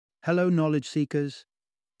Hello, knowledge seekers.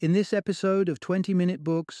 In this episode of 20-Minute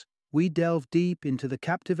Books, we delve deep into the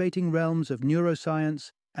captivating realms of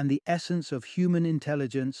neuroscience and the essence of human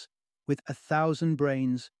intelligence with A Thousand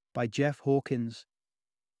Brains by Jeff Hawkins.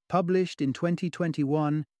 Published in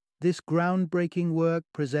 2021, this groundbreaking work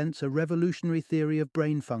presents a revolutionary theory of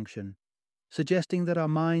brain function, suggesting that our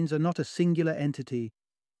minds are not a singular entity,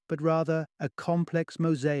 but rather a complex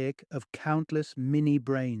mosaic of countless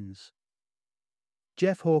mini-brains.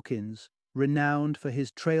 Jeff Hawkins, renowned for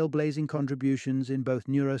his trailblazing contributions in both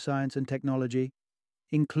neuroscience and technology,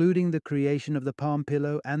 including the creation of the Palm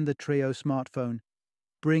Pillow and the Treo smartphone,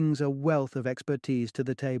 brings a wealth of expertise to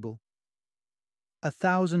the table. A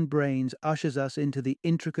Thousand Brains ushers us into the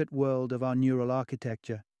intricate world of our neural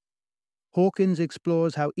architecture. Hawkins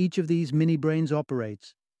explores how each of these mini-brains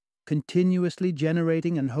operates, continuously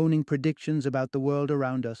generating and honing predictions about the world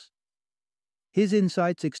around us. His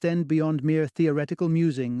insights extend beyond mere theoretical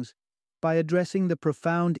musings by addressing the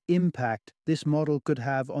profound impact this model could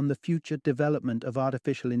have on the future development of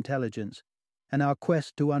artificial intelligence and our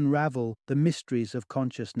quest to unravel the mysteries of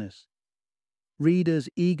consciousness. Readers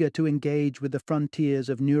eager to engage with the frontiers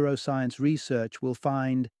of neuroscience research will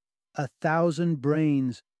find A Thousand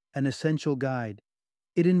Brains an essential guide.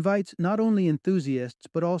 It invites not only enthusiasts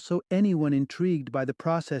but also anyone intrigued by the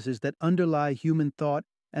processes that underlie human thought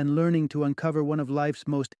and learning to uncover one of life's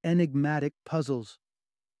most enigmatic puzzles.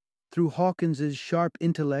 Through Hawkins's sharp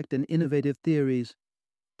intellect and innovative theories,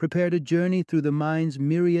 prepare to journey through the mind's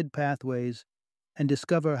myriad pathways and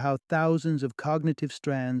discover how thousands of cognitive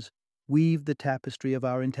strands weave the tapestry of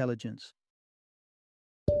our intelligence.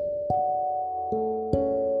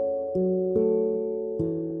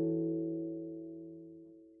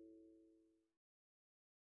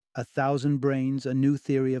 A Thousand Brains, a New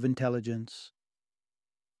Theory of Intelligence.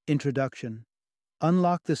 Introduction.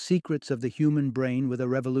 Unlock the secrets of the human brain with a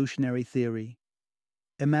revolutionary theory.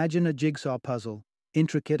 Imagine a jigsaw puzzle,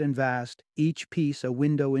 intricate and vast, each piece a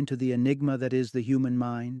window into the enigma that is the human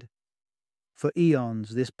mind. For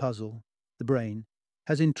eons, this puzzle, the brain,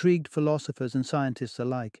 has intrigued philosophers and scientists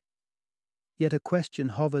alike. Yet a question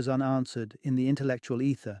hovers unanswered in the intellectual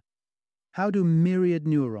ether. How do myriad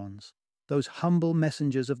neurons, those humble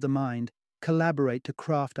messengers of the mind, collaborate to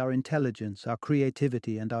craft our intelligence, our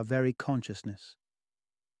creativity, and our very consciousness?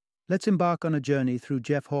 Let's embark on a journey through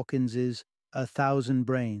Jeff Hawkins's A Thousand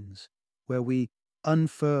Brains, where we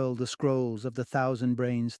unfurl the scrolls of the thousand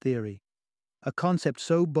brains theory, a concept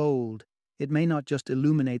so bold it may not just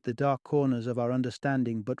illuminate the dark corners of our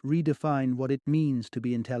understanding but redefine what it means to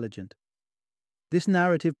be intelligent. This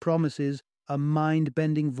narrative promises a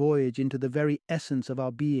mind-bending voyage into the very essence of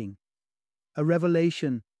our being, a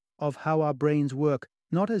revelation of how our brains work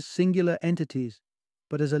not as singular entities,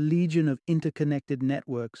 but as a legion of interconnected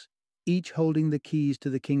networks, each holding the keys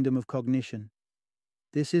to the kingdom of cognition.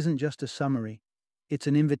 This isn't just a summary, it's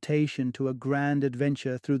an invitation to a grand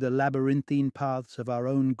adventure through the labyrinthine paths of our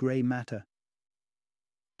own grey matter.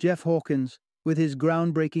 Jeff Hawkins, with his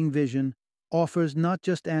groundbreaking vision, offers not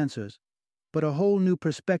just answers, but a whole new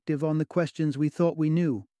perspective on the questions we thought we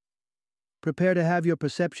knew. Prepare to have your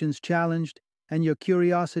perceptions challenged and your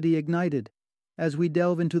curiosity ignited as we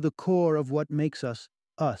delve into the core of what makes us,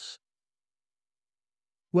 us.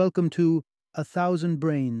 Welcome to A Thousand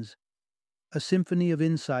Brains, a symphony of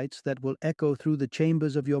insights that will echo through the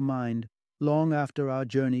chambers of your mind long after our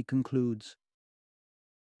journey concludes.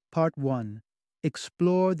 Part 1.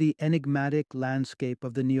 Explore the enigmatic landscape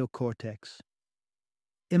of the neocortex.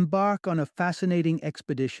 Embark on a fascinating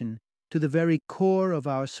expedition to the very core of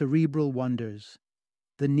our cerebral wonders,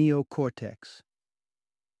 the neocortex.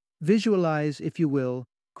 Visualize, if you will,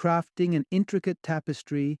 crafting an intricate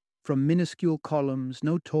tapestry from minuscule columns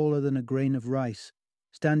no taller than a grain of rice,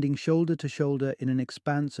 standing shoulder to shoulder in an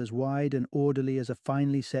expanse as wide and orderly as a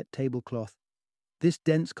finely set tablecloth. This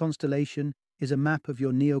dense constellation is a map of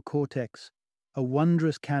your neocortex, a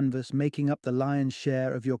wondrous canvas making up the lion's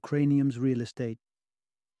share of your cranium's real estate.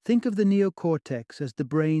 Think of the neocortex as the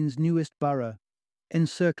brain's newest borough,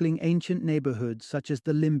 encircling ancient neighborhoods such as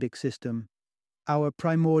the limbic system, our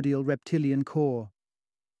primordial reptilian core.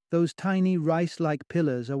 Those tiny rice-like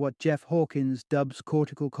pillars are what Jeff Hawkins dubs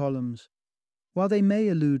cortical columns. While they may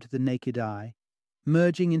elude the naked eye,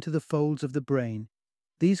 merging into the folds of the brain,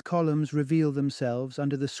 these columns reveal themselves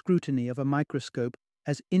under the scrutiny of a microscope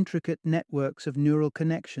as intricate networks of neural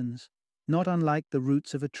connections, not unlike the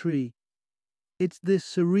roots of a tree. It's this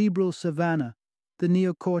cerebral savanna, the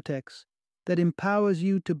neocortex, that empowers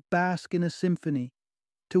you to bask in a symphony,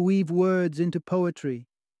 to weave words into poetry,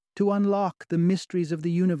 to unlock the mysteries of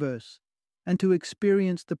the universe, and to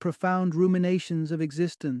experience the profound ruminations of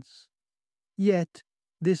existence. Yet,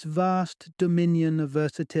 This vast dominion of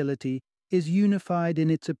versatility is unified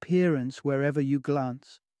in its appearance wherever you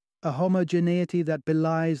glance, a homogeneity that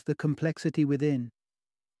belies the complexity within.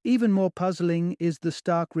 Even more puzzling is the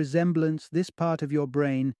stark resemblance this part of your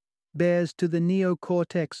brain bears to the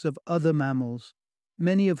neocortex of other mammals,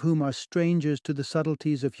 many of whom are strangers to the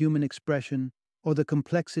subtleties of human expression or the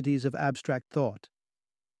complexities of abstract thought.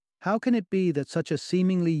 How can it be that such a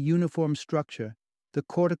seemingly uniform structure, the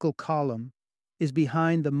cortical column, is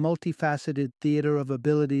behind the multifaceted theater of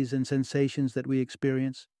abilities and sensations that we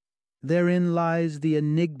experience? Therein lies the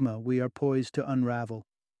enigma we are poised to unravel.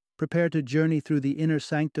 Prepare to journey through the inner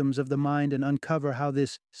sanctums of the mind and uncover how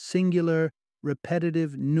this singular,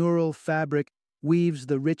 repetitive neural fabric weaves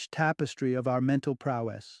the rich tapestry of our mental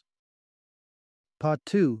prowess. Part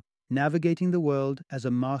 2. Navigating the world as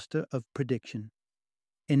a master of prediction.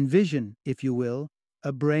 Envision, if you will,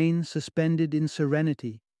 a brain suspended in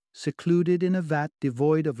serenity, secluded in a vat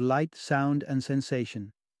devoid of light, sound, and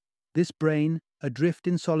sensation. This brain, adrift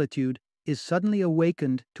in solitude, is suddenly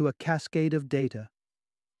awakened to a cascade of data.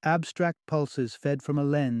 Abstract pulses fed from a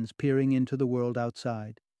lens peering into the world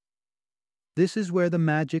outside. This is where the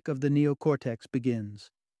magic of the neocortex begins.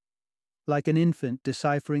 Like an infant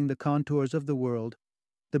deciphering the contours of the world,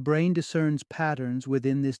 the brain discerns patterns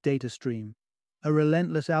within this data stream, a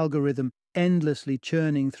relentless algorithm endlessly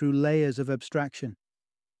churning through layers of abstraction.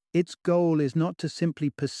 Its goal is not to simply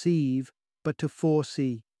perceive, but to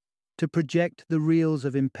foresee, to project the reels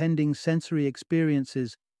of impending sensory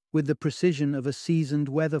experiences with the precision of a seasoned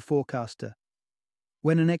weather forecaster.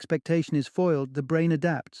 When an expectation is foiled, the brain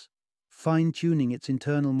adapts, fine-tuning its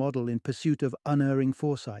internal model in pursuit of unerring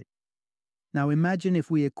foresight. Now imagine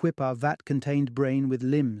if we equip our vat-contained brain with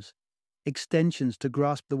limbs, extensions to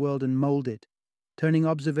grasp the world and mold it, turning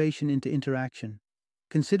observation into interaction.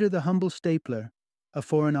 Consider the humble stapler, a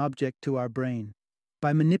foreign object to our brain.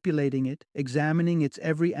 By manipulating it, examining its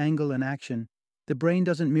every angle and action, the brain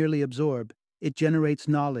doesn't merely absorb, it generates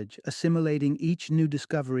knowledge, assimilating each new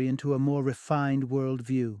discovery into a more refined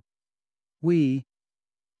worldview. We,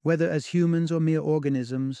 whether as humans or mere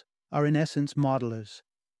organisms, are in essence modelers.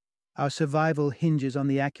 Our survival hinges on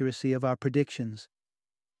the accuracy of our predictions,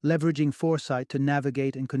 leveraging foresight to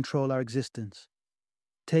navigate and control our existence.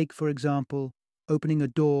 Take, for example, opening a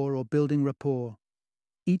door or building rapport.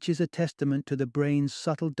 Each is a testament to the brain's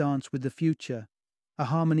subtle dance with the future, a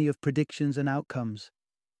harmony of predictions and outcomes.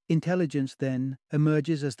 Intelligence, then,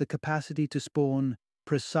 emerges as the capacity to spawn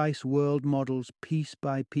precise world models piece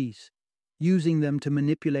by piece, using them to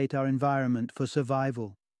manipulate our environment for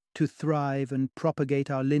survival, to thrive and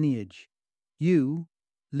propagate our lineage. You,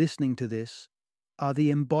 listening to this, are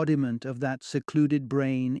the embodiment of that secluded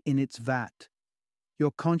brain in its vat.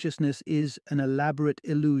 Your consciousness is an elaborate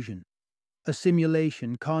illusion, a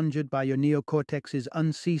simulation conjured by your neocortex's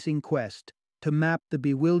unceasing quest to map the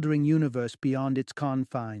bewildering universe beyond its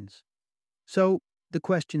confines. So, the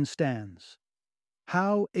question stands: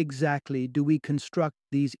 how exactly do we construct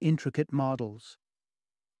these intricate models?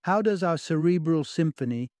 How does our cerebral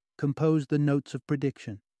symphony compose the notes of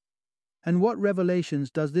prediction? And what revelations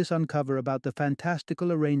does this uncover about the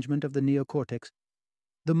fantastical arrangement of the neocortex,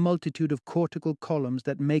 the multitude of cortical columns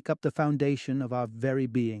that make up the foundation of our very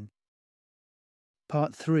being?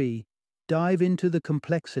 Part 3. Dive into the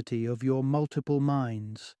complexity of your multiple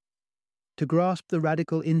minds. To grasp the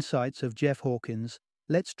radical insights of Jeff Hawkins,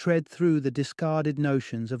 let's tread through the discarded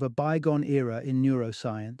notions of a bygone era in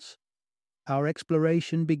neuroscience. Our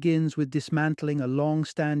exploration begins with dismantling a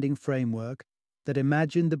long-standing framework that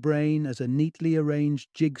imagined the brain as a neatly arranged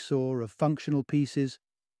jigsaw of functional pieces,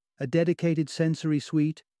 a dedicated sensory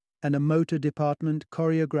suite, and a motor department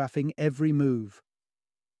choreographing every move.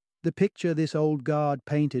 The picture this old guard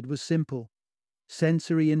painted was simple.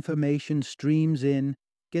 Sensory information streams in,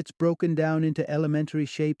 gets broken down into elementary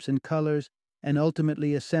shapes and colors, and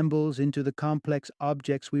ultimately assembles into the complex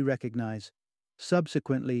objects we recognize.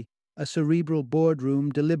 Subsequently, a cerebral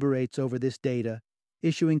boardroom deliberates over this data,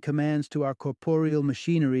 issuing commands to our corporeal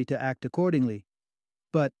machinery to act accordingly.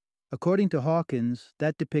 But, according to Hawkins,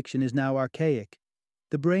 that depiction is now archaic.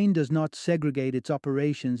 The brain does not segregate its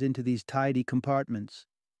operations into these tidy compartments.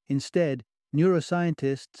 Instead,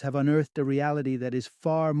 neuroscientists have unearthed a reality that is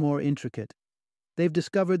far more intricate. They've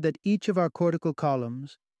discovered that each of our cortical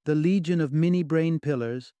columns, the legion of mini-brain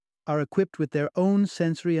pillars, are equipped with their own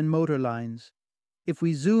sensory and motor lines. If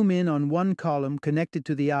we zoom in on one column connected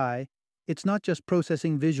to the eye, it's not just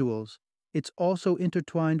processing visuals, it's also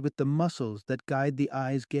intertwined with the muscles that guide the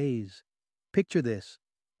eye's gaze. Picture this: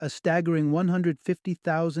 a staggering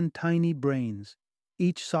 150,000 tiny brains,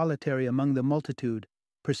 each solitary among the multitude,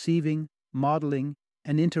 perceiving, modeling,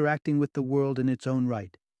 and interacting with the world in its own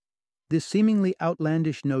right. This seemingly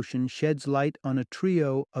outlandish notion sheds light on a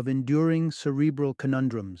trio of enduring cerebral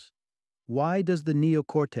conundrums. Why does the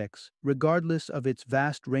neocortex, regardless of its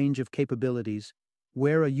vast range of capabilities,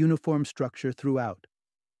 wear a uniform structure throughout?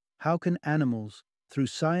 How can animals, through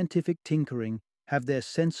scientific tinkering, have their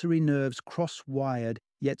sensory nerves cross-wired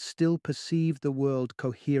yet still perceive the world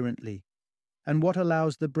coherently? And what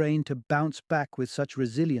allows the brain to bounce back with such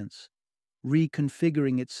resilience,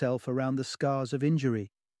 reconfiguring itself around the scars of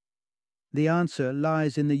injury? The answer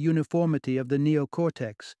lies in the uniformity of the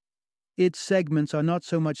neocortex. Its segments are not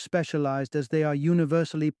so much specialized as they are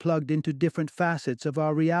universally plugged into different facets of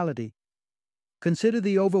our reality. Consider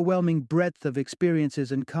the overwhelming breadth of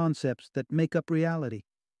experiences and concepts that make up reality.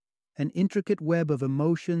 An intricate web of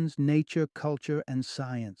emotions, nature, culture, and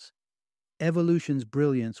science. Evolution's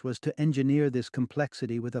brilliance was to engineer this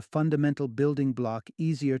complexity with a fundamental building block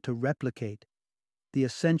easier to replicate: the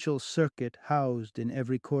essential circuit housed in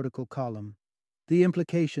every cortical column. The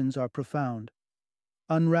implications are profound.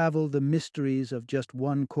 Unravel the mysteries of just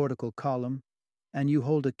one cortical column, and you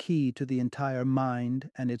hold a key to the entire mind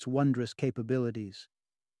and its wondrous capabilities.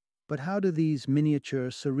 But how do these miniature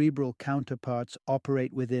cerebral counterparts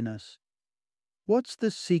operate within us? What's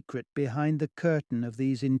the secret behind the curtain of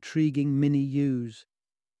these intriguing mini-yous?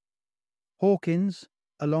 Hawkins,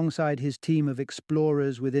 alongside his team of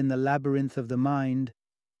explorers within the labyrinth of the mind,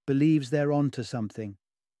 believes they're onto something,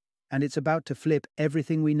 and it's about to flip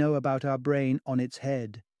everything we know about our brain on its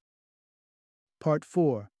head. Part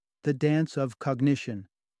 4. The Dance of Cognition: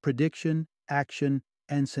 Prediction, Action,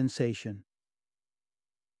 and Sensation.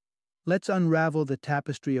 Let's unravel the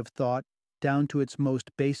tapestry of thought down to its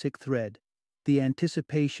most basic thread: the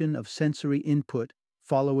anticipation of sensory input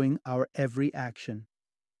following our every action.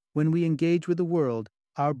 When we engage with the world,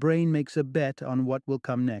 our brain makes a bet on what will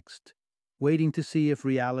come next, waiting to see if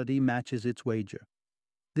reality matches its wager.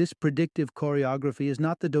 This predictive choreography is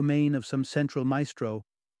not the domain of some central maestro,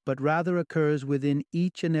 but rather occurs within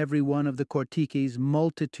each and every one of the cortice's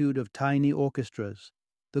multitude of tiny orchestras,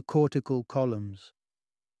 the cortical columns.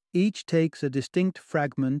 Each takes a distinct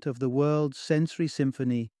fragment of the world's sensory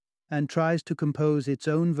symphony and tries to compose its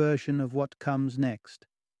own version of what comes next.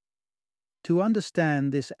 To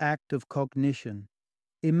understand this act of cognition,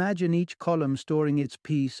 imagine each column storing its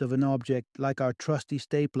piece of an object like our trusty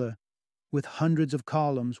stapler, with hundreds of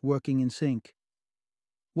columns working in sync.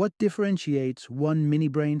 What differentiates one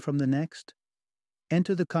mini-brain from the next?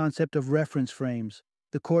 Enter the concept of reference frames,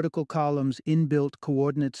 the cortical column's inbuilt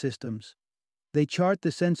coordinate systems. They chart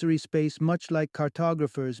the sensory space much like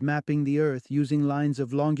cartographers mapping the Earth using lines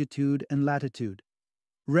of longitude and latitude.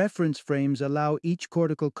 Reference frames allow each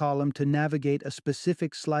cortical column to navigate a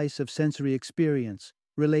specific slice of sensory experience,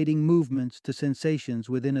 relating movements to sensations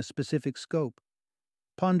within a specific scope.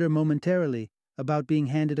 Ponder momentarily about being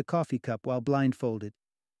handed a coffee cup while blindfolded.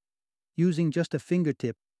 Using just a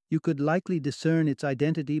fingertip, you could likely discern its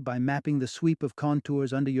identity by mapping the sweep of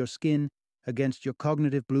contours under your skin against your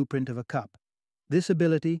cognitive blueprint of a cup. This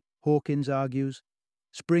ability, Hawkins argues,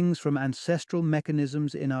 springs from ancestral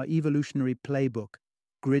mechanisms in our evolutionary playbook: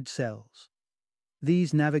 grid cells.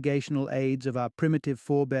 These navigational aids of our primitive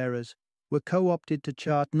forebearers were co-opted to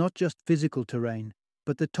chart not just physical terrain,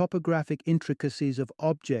 but the topographic intricacies of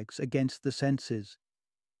objects against the senses.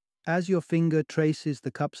 As your finger traces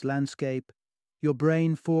the cup's landscape, your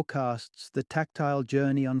brain forecasts the tactile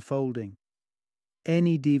journey unfolding.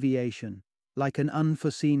 Any deviation, like an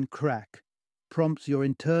unforeseen crack, prompts your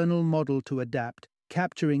internal model to adapt,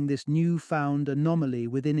 capturing this newfound anomaly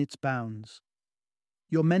within its bounds.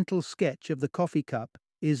 Your mental sketch of the coffee cup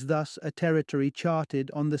is thus a territory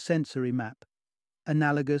charted on the sensory map,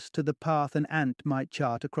 analogous to the path an ant might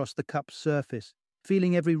chart across the cup's surface,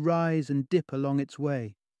 feeling every rise and dip along its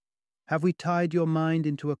way. Have we tied your mind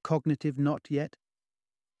into a cognitive knot yet?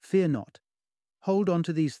 Fear not. Hold on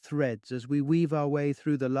to these threads as we weave our way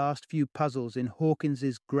through the last few puzzles in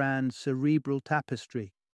Hawkins's grand cerebral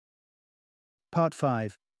tapestry. Part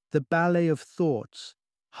 5. The Ballet of Thoughts: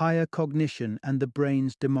 Higher Cognition and the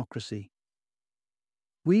Brain's Democracy.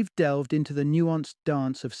 We've delved into the nuanced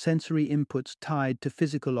dance of sensory inputs tied to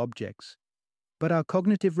physical objects, but our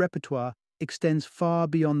cognitive repertoire extends far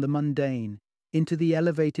beyond the mundane, into the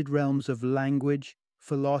elevated realms of language,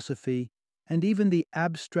 philosophy, and even the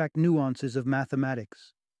abstract nuances of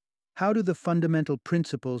mathematics. How do the fundamental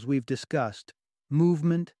principles we've discussed,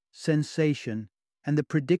 movement, sensation, and the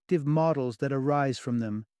predictive models that arise from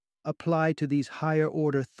them, apply to these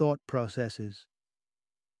higher-order thought processes?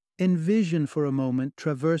 Envision for a moment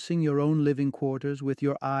traversing your own living quarters with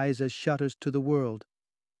your eyes as shutters to the world.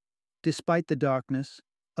 Despite the darkness,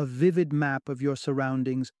 a vivid map of your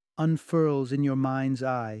surroundings unfurls in your mind's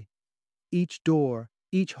eye, each door,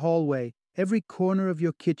 each hallway, every corner of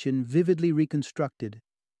your kitchen vividly reconstructed.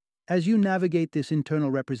 As you navigate this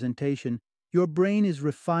internal representation, your brain is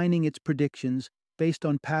refining its predictions based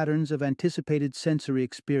on patterns of anticipated sensory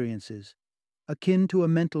experiences, akin to a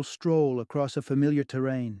mental stroll across a familiar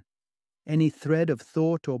terrain. Any thread of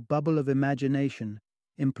thought or bubble of imagination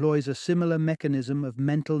employs a similar mechanism of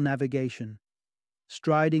mental navigation,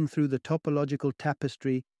 striding through the topological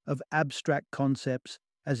tapestry of abstract concepts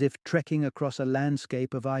as if trekking across a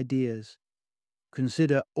landscape of ideas.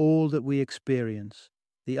 Consider all that we experience,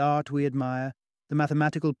 the art we admire, the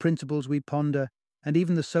mathematical principles we ponder, and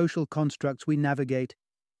even the social constructs we navigate.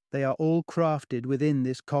 They are all crafted within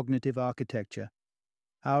this cognitive architecture.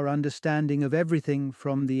 Our understanding of everything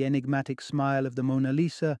from the enigmatic smile of the Mona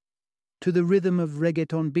Lisa to the rhythm of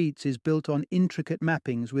reggaeton beats is built on intricate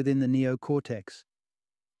mappings within the neocortex.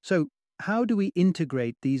 So, how do we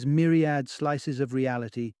integrate these myriad slices of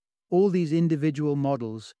reality, all these individual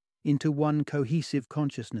models, into one cohesive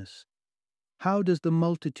consciousness? How does the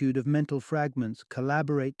multitude of mental fragments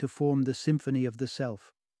collaborate to form the symphony of the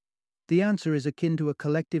self? The answer is akin to a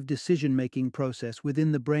collective decision-making process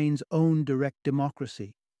within the brain's own direct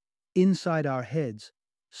democracy. Inside our heads,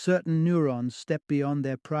 certain neurons step beyond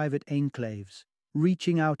their private enclaves,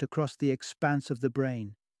 reaching out across the expanse of the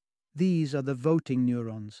brain. These are the voting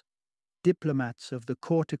neurons, diplomats of the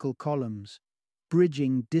cortical columns,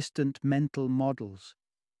 bridging distant mental models.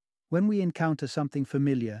 When we encounter something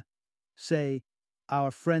familiar, say,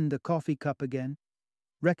 our friend the coffee cup again,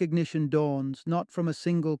 recognition dawns not from a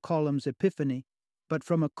single column's epiphany, but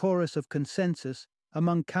from a chorus of consensus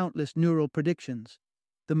among countless neural predictions.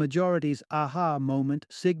 The majority's aha moment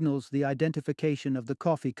signals the identification of the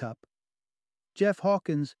coffee cup. Jeff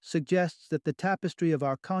Hawkins suggests that the tapestry of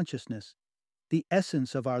our consciousness, the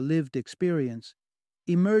essence of our lived experience,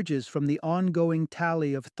 emerges from the ongoing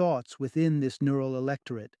tally of thoughts within this neural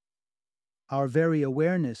electorate. Our very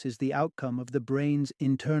awareness is the outcome of the brain's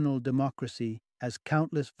internal democracy as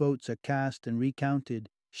countless votes are cast and recounted,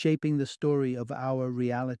 shaping the story of our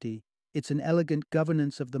reality. It's an elegant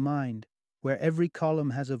governance of the mind, where every column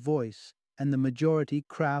has a voice and the majority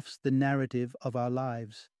crafts the narrative of our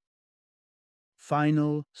lives.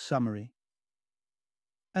 Final summary.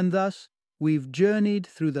 And thus, we've journeyed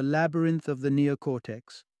through the labyrinth of the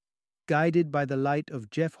neocortex, guided by the light of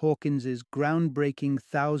Jeff Hawkins's groundbreaking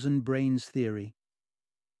thousand brains theory.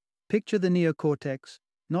 Picture the neocortex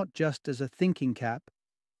not just as a thinking cap,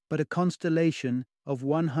 but a constellation of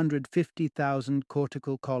 150,000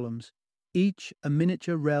 cortical columns, each a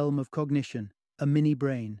miniature realm of cognition, a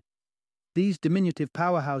mini-brain. These diminutive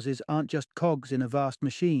powerhouses aren't just cogs in a vast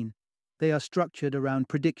machine. They are structured around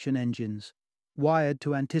prediction engines, wired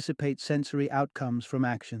to anticipate sensory outcomes from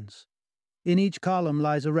actions. In each column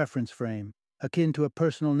lies a reference frame, akin to a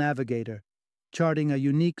personal navigator, charting a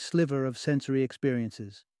unique sliver of sensory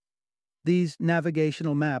experiences. These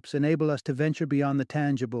navigational maps enable us to venture beyond the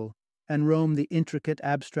tangible and roam the intricate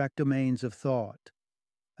abstract domains of thought,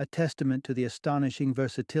 a testament to the astonishing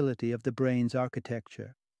versatility of the brain's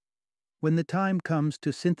architecture. When the time comes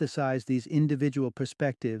to synthesize these individual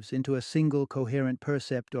perspectives into a single coherent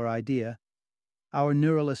percept or idea, our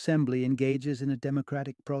neural assembly engages in a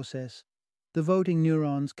democratic process. The voting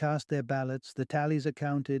neurons cast their ballots, the tallies are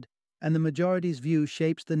counted, and the majority's view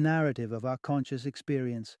shapes the narrative of our conscious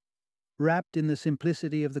experience. Wrapped in the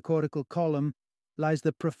simplicity of the cortical column lies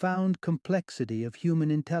the profound complexity of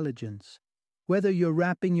human intelligence. Whether you're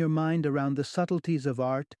wrapping your mind around the subtleties of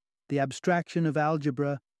art, the abstraction of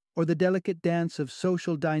algebra, or the delicate dance of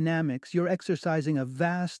social dynamics, you're exercising a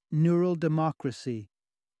vast neural democracy,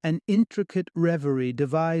 an intricate reverie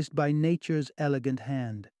devised by nature's elegant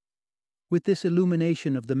hand. With this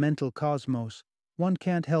illumination of the mental cosmos, one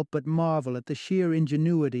can't help but marvel at the sheer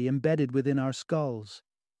ingenuity embedded within our skulls.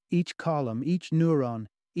 Each column, each neuron,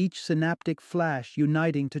 each synaptic flash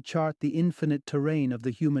uniting to chart the infinite terrain of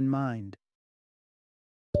the human mind.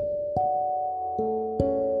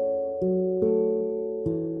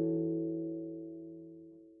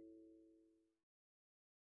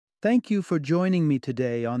 Thank you for joining me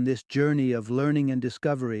today on this journey of learning and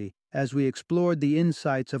discovery as we explored the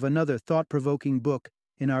insights of another thought-provoking book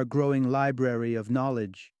in our growing library of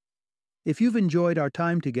knowledge. If you've enjoyed our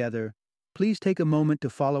time together, please take a moment to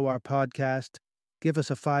follow our podcast, give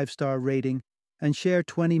us a 5-star rating, and share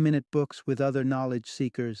 20-minute books with other knowledge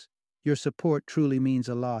seekers. Your support truly means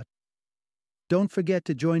a lot. Don't forget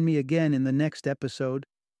to join me again in the next episode,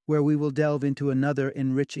 where we will delve into another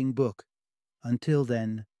enriching book. Until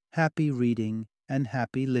then, happy reading and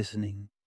happy listening.